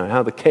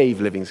how the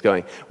cave living's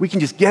going. We can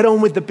just get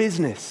on with the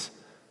business.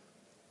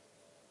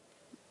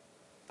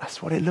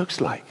 That's what it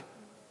looks like.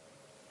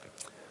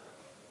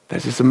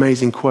 There's this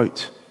amazing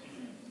quote,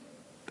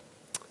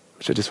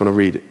 which I just want to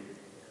read,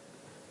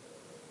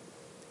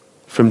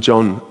 from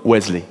John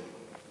Wesley,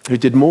 who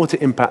did more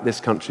to impact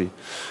this country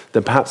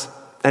than perhaps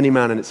any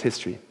man in its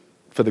history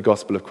for the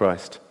gospel of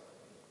Christ.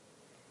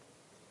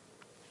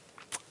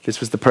 This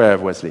was the prayer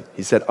of Wesley.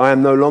 He said, I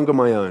am no longer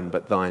my own,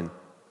 but thine.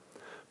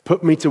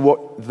 Put me to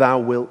what thou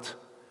wilt.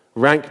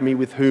 Rank me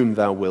with whom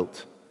thou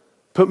wilt.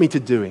 Put me to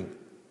doing.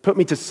 Put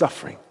me to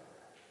suffering.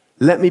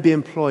 Let me be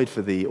employed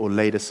for thee or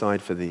laid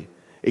aside for thee.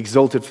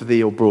 Exalted for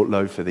thee or brought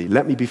low for thee.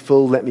 Let me be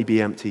full, let me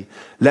be empty.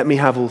 Let me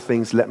have all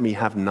things, let me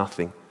have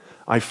nothing.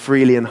 I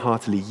freely and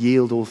heartily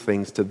yield all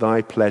things to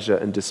thy pleasure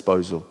and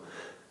disposal.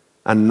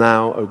 And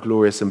now, O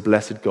glorious and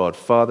blessed God,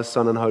 Father,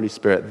 Son, and Holy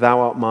Spirit,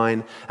 thou art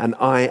mine, and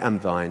I am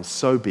thine,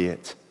 so be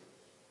it.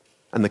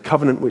 And the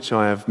covenant which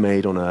I have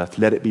made on earth,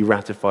 let it be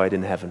ratified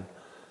in heaven.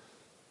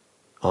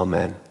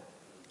 Amen.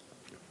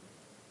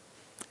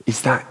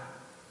 Is that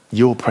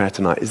your prayer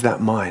tonight? Is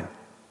that mine?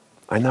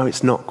 I know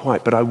it's not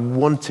quite, but I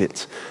want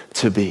it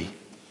to be.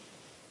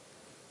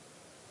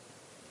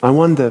 I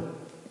wonder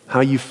how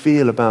you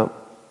feel about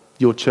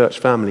your church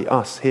family,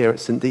 us here at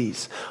St.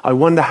 Dee's. I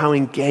wonder how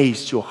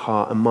engaged your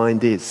heart and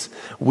mind is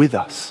with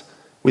us,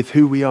 with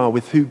who we are,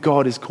 with who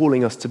God is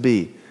calling us to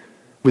be,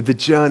 with the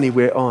journey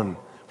we're on,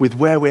 with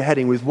where we're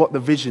heading, with what the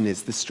vision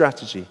is, the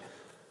strategy,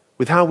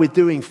 with how we're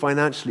doing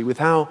financially, with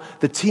how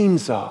the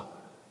teams are,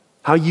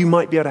 how you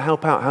might be able to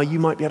help out, how you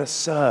might be able to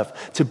serve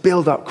to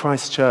build up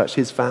Christ's church,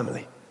 his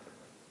family.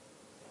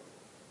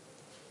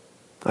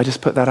 I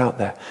just put that out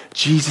there.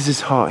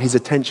 Jesus' heart, his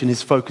attention,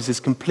 his focus is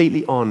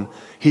completely on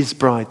his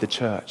bride, the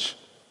church.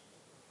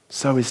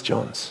 So is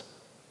John's.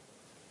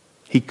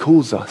 He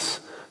calls us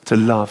to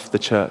love the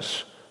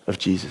church of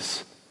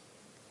Jesus.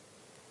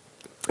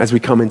 As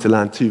we come into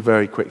land, two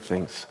very quick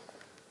things.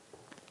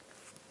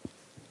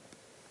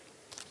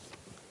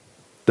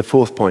 The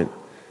fourth point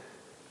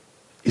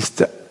is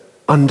to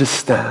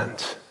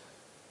understand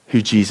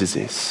who Jesus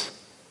is.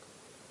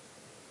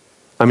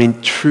 I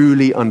mean,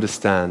 truly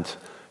understand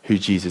who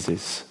Jesus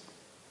is.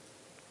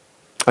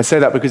 I say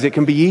that because it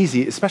can be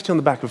easy, especially on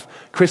the back of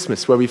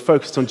Christmas, where we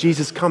focused on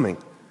Jesus coming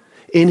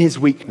in his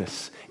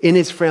weakness, in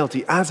his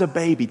frailty, as a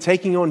baby,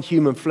 taking on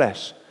human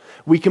flesh.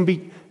 We can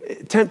be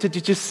tempted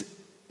to just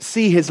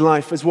see his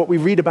life as what we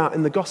read about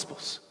in the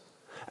Gospels,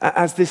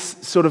 as this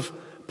sort of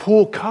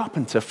poor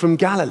carpenter from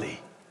Galilee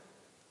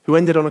who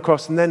ended on a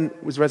cross and then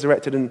was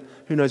resurrected, and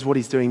who knows what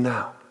he's doing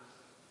now.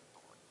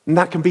 And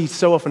that can be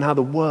so often how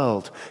the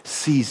world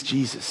sees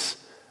Jesus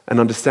and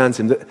understands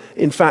him. That,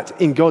 in fact,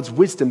 in God's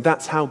wisdom,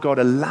 that's how God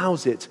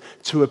allows it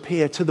to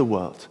appear to the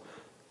world,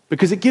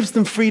 because it gives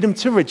them freedom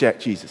to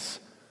reject Jesus,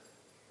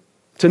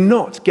 to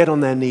not get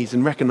on their knees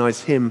and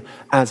recognize him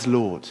as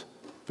Lord,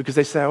 because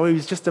they say, oh, he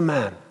was just a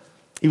man.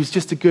 He was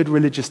just a good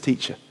religious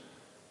teacher.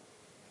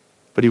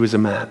 But he was a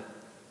man.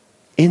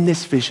 In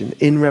this vision,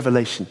 in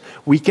Revelation,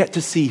 we get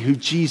to see who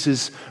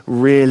Jesus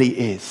really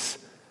is.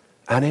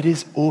 And it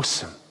is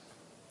awesome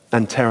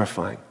and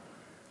terrifying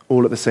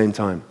all at the same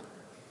time.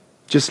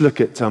 Just look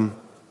at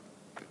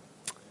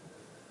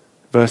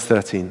verse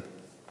 13.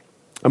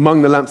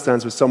 Among the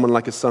lampstands was someone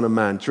like a son of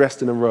man,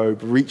 dressed in a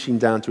robe, reaching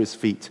down to his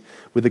feet,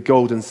 with a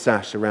golden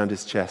sash around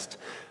his chest.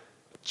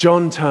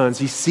 John turns,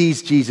 he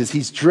sees Jesus.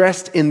 He's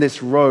dressed in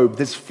this robe,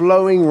 this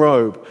flowing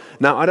robe.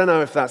 Now, I don't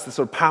know if that's the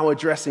sort of power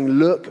dressing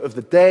look of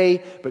the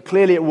day, but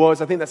clearly it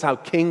was. I think that's how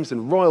kings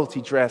and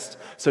royalty dressed.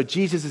 So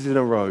Jesus is in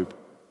a robe.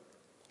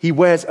 He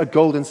wears a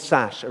golden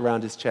sash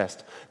around his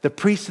chest. The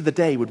priests of the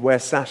day would wear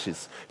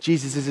sashes.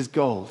 Jesus is his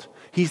gold.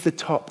 He's the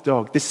top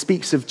dog. This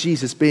speaks of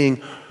Jesus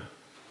being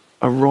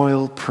a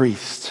royal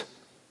priest.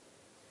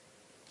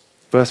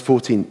 Verse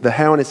 14, the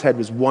hair on his head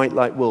was white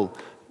like wool.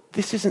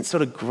 This isn't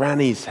sort of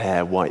granny's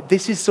hair white.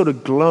 This is sort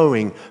of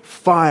glowing,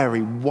 fiery,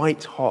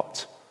 white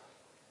hot,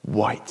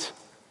 white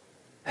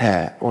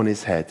hair on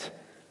his head.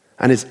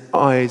 And his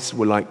eyes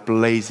were like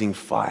blazing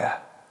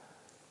fire.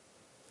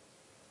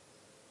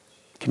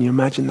 Can you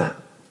imagine that?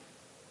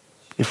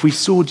 If we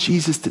saw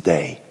Jesus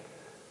today,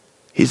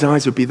 his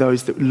eyes would be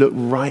those that look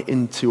right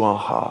into our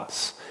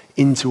hearts,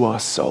 into our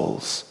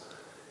souls.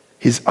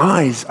 His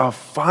eyes are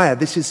fire.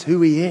 This is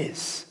who he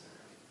is.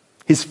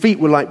 His feet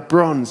were like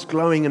bronze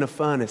glowing in a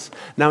furnace.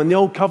 Now, in the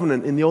Old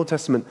Covenant, in the Old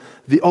Testament,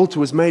 the altar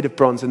was made of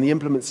bronze and the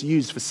implements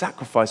used for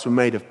sacrifice were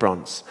made of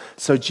bronze.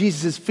 So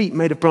Jesus' feet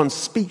made of bronze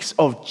speaks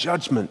of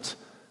judgment,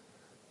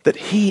 that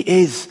he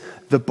is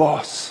the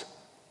boss.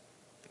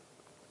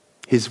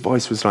 His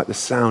voice was like the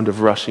sound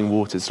of rushing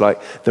waters,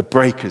 like the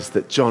breakers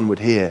that John would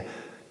hear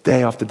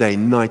day after day,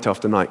 night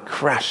after night,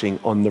 crashing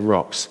on the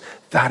rocks.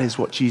 That is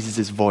what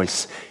Jesus'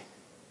 voice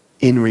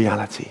in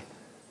reality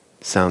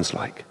sounds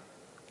like.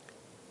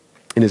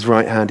 In his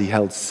right hand he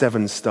held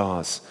 7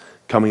 stars.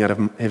 Coming out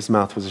of his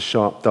mouth was a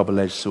sharp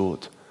double-edged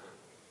sword.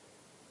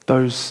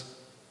 Those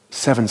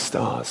 7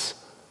 stars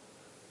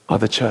are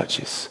the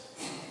churches.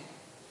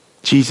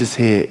 Jesus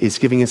here is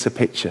giving us a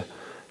picture,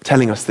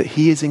 telling us that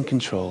he is in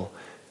control.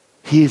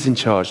 He is in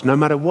charge. No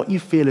matter what you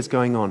feel is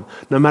going on,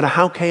 no matter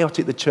how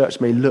chaotic the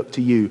church may look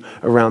to you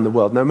around the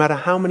world, no matter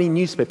how many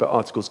newspaper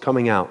articles come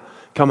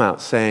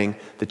out saying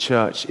the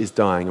church is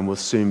dying and will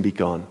soon be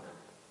gone,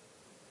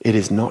 it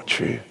is not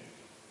true.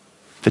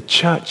 The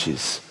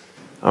churches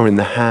are in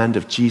the hand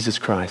of Jesus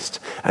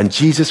Christ, and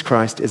Jesus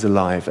Christ is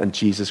alive, and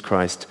Jesus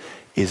Christ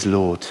is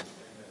Lord.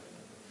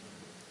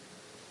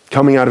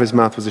 Coming out of his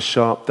mouth was a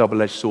sharp,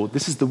 double-edged sword.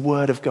 This is the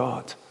word of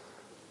God.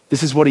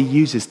 This is what he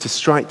uses to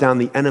strike down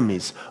the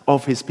enemies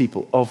of his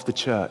people, of the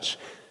church.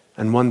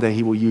 And one day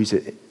he will use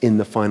it in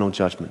the final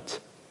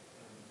judgment.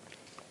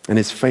 And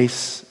his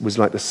face was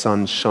like the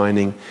sun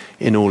shining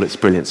in all its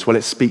brilliance. Well,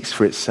 it speaks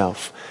for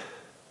itself.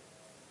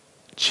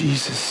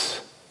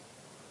 Jesus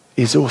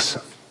is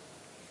awesome.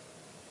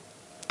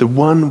 The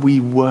one we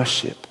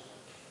worship,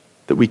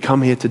 that we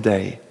come here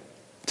today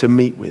to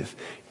meet with,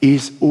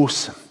 is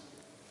awesome.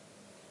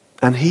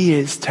 And he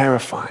is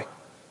terrifying.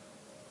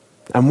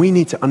 And we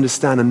need to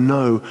understand and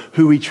know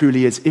who he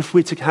truly is if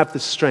we're to have the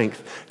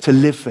strength to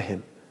live for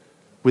him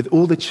with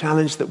all the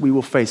challenge that we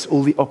will face,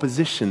 all the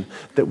opposition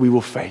that we will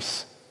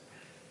face.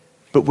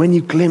 But when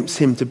you glimpse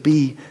him to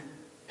be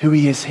who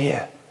he is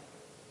here,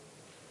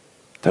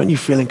 don't you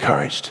feel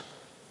encouraged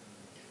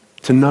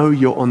to know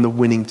you're on the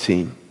winning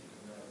team,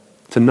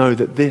 to know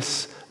that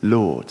this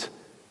Lord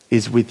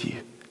is with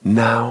you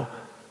now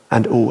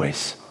and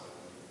always?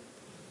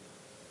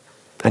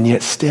 And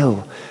yet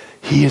still,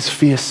 he is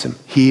fearsome.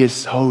 He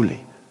is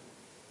holy.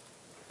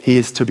 He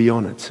is to be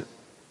honored.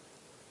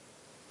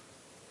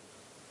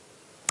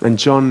 And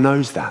John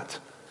knows that.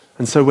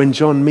 And so when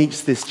John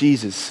meets this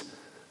Jesus,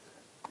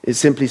 it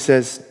simply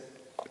says,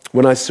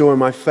 when I saw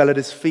him, I fell at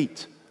his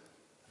feet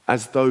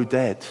as though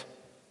dead.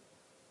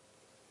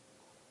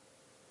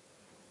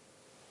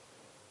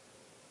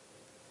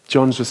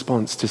 John's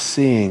response to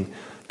seeing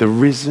the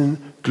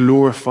risen,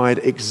 glorified,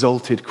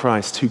 exalted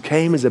Christ who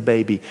came as a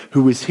baby,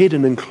 who was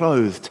hidden and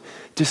clothed,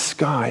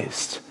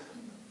 disguised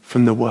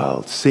from the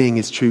world, seeing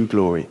his true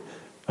glory,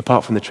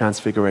 apart from the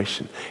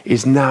transfiguration,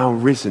 is now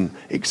risen,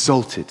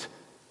 exalted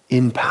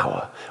in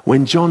power.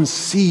 When John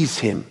sees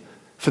him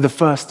for the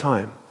first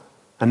time,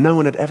 and no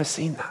one had ever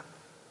seen that,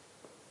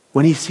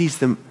 when he sees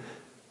them,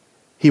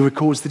 he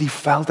records that he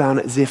fell down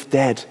as if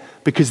dead,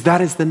 because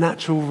that is the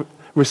natural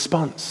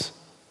response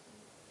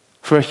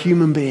for a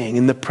human being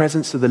in the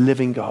presence of the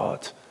living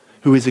God,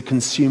 who is a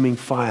consuming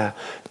fire.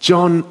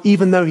 John,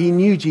 even though he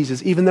knew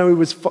Jesus, even though he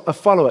was a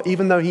follower,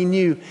 even though he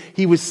knew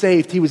he was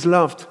saved, he was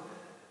loved,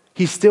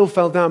 he still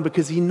fell down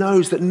because he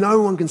knows that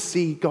no one can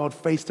see God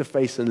face to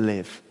face and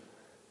live.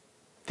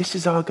 This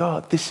is our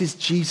God. This is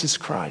Jesus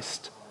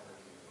Christ.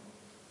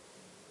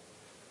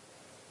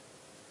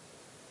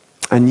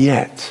 And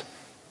yet,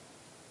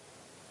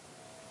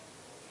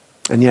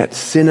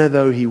 sinner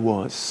though he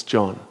was,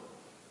 John,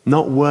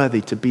 not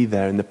worthy to be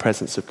there in the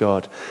presence of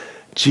God,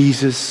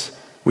 Jesus,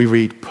 we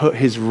read, put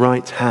his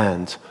right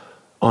hand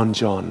on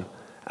John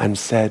and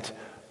said,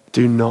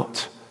 do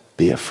not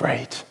be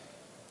afraid.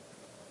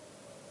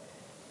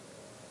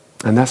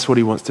 And that's what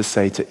he wants to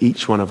say to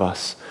each one of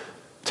us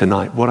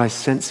tonight. What I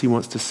sense he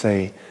wants to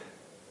say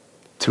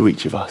to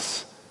each of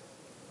us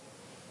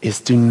is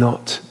do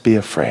not be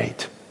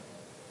afraid.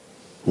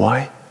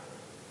 Why?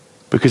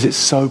 Because it's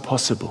so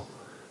possible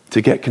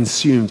to get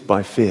consumed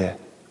by fear,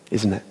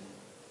 isn't it?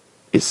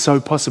 It's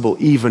so possible,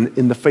 even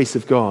in the face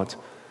of God,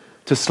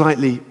 to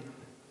slightly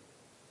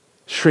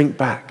shrink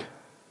back,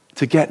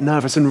 to get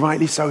nervous, and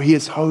rightly so. He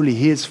is holy,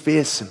 he is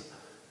fearsome.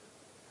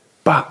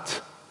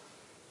 But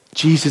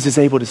Jesus is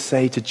able to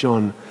say to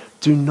John,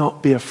 do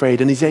not be afraid.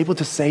 And he's able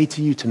to say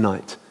to you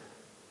tonight,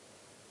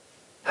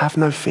 have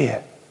no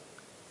fear.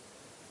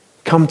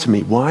 Come to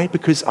me. Why?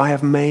 Because I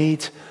have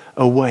made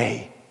a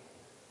way.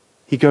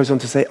 He goes on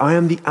to say, I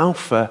am the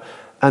Alpha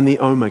and the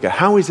Omega.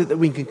 How is it that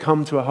we can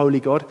come to a holy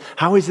God?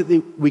 How is it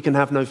that we can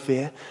have no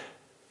fear?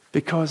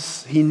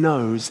 Because he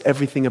knows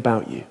everything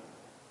about you.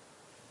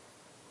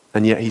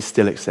 And yet he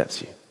still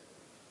accepts you.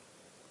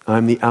 I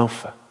am the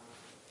Alpha.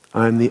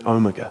 I am the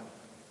Omega.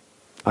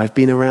 I've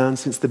been around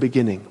since the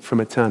beginning, from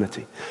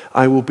eternity.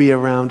 I will be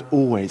around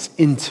always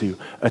into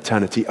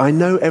eternity. I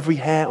know every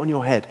hair on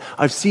your head.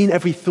 I've seen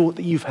every thought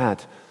that you've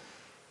had.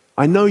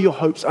 I know your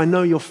hopes. I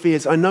know your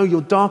fears. I know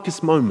your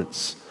darkest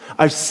moments.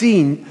 I've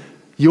seen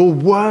your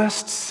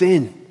worst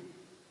sin.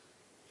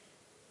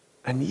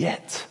 And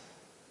yet,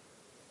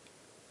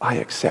 I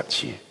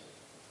accept you.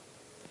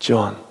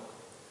 John,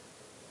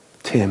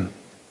 Tim,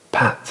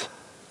 Pat,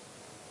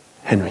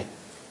 Henry.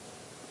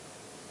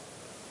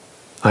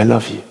 I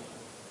love you.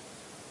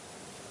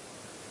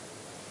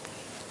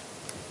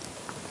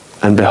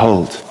 And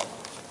behold,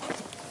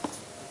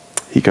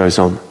 he goes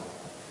on,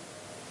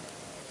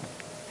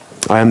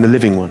 I am the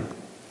living one.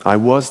 I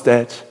was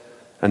dead,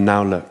 and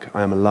now look,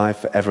 I am alive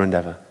forever and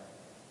ever.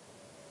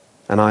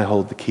 And I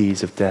hold the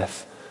keys of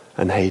death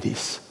and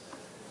Hades.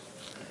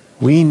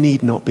 We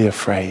need not be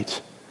afraid,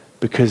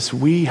 because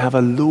we have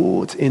a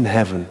Lord in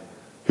heaven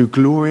who,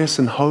 glorious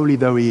and holy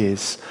though he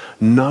is,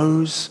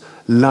 knows,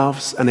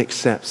 loves, and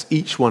accepts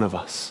each one of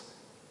us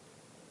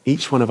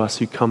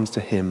who comes to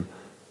him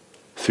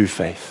through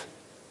faith.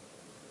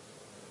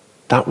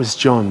 That was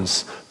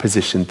John's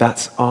position.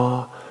 That's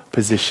our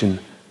position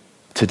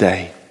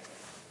today.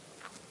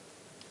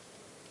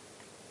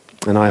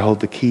 And I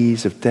hold the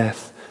keys of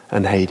death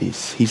and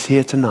Hades. He's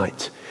here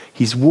tonight.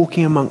 He's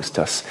walking amongst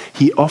us.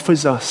 He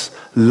offers us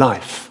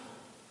life.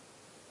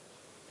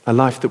 A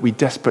life that we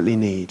desperately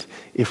need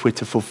if we're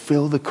to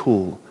fulfill the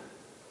call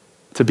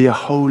to be a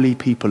holy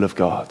people of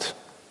God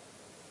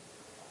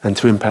and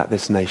to impact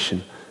this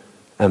nation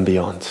and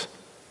beyond.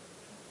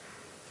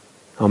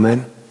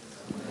 Amen.